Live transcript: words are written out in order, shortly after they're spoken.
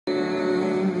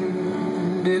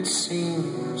And it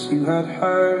seems you had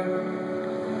heard,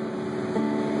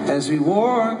 as we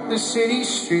walked the city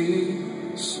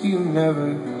streets, you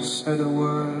never said a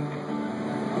word.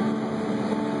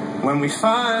 When we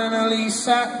finally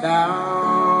sat down,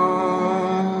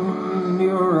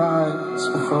 your eyes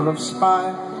were full of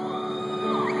spite.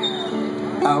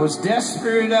 I was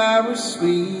desperate, I was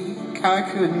weak, I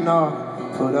could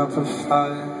not put up a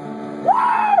fight.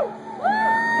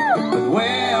 But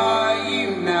where are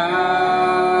you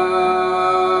now?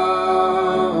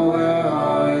 Where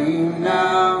are you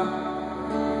now?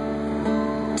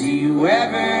 Do you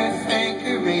ever think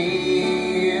of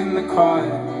me in the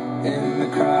quiet, in the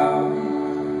crowd?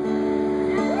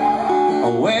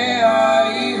 Oh, where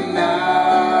are you now?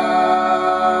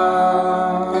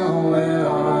 Where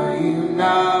are you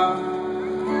now?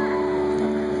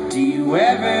 Do you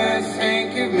ever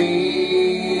think of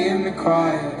me in the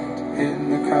quiet, in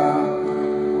the crowd?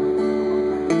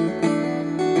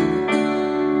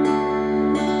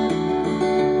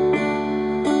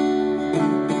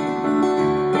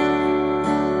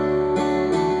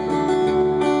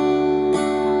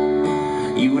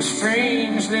 You were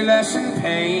strangely less in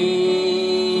pain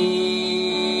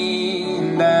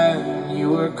than you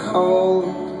were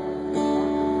cold,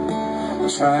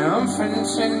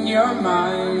 triumphant in your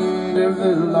mind of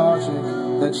the logic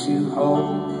that you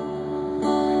hold.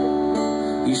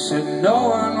 You said no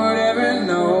one would ever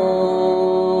know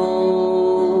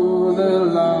the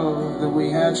love that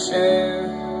we had shared.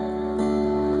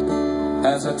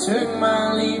 As I took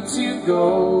my leave to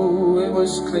go, it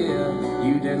was clear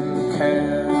you didn't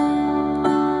care.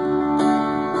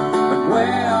 But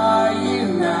where are you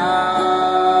now?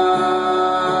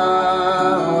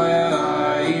 Where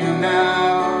are you now?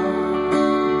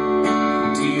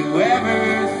 Do you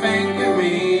ever think of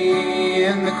me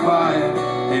in the quiet,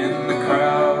 in the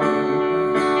crowd?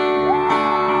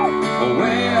 Or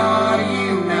where are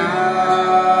you now?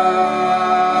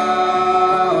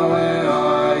 Where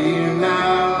are you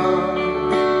now?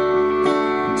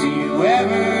 Do you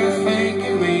ever think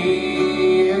of me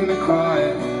in the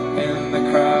quiet, in the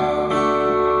crowd?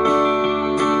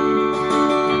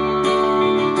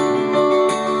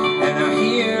 And I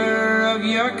hear of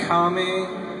your coming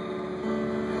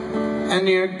and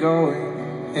you're going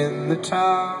in the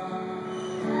town.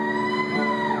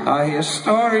 I hear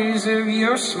stories of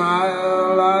your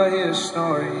smile, I hear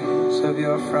stories of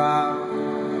your frown.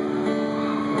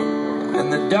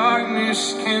 And the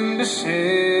darkness can descend,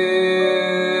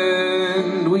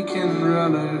 we can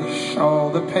relish all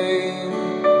the pain.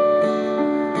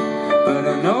 But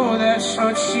I know that's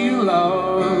what you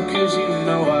love, 'cause you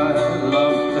know I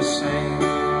love the same.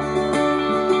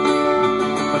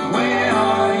 But where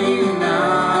are you now?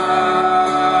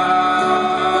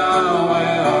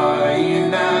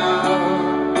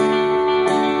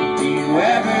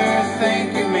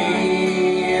 Think of me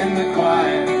in the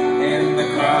quiet, in the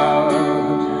crowd.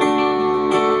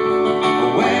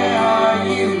 Where are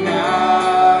you now?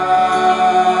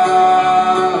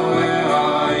 Where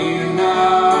are you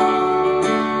now?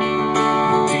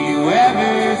 Do you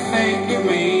ever think of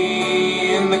me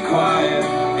in the quiet,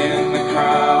 in the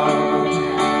crowd?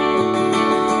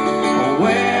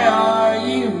 Where are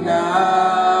you now?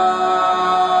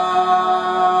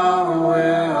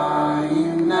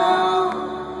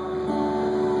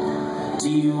 Do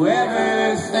you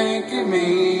ever think of me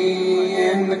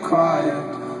in the quiet,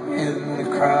 in the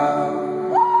crowd?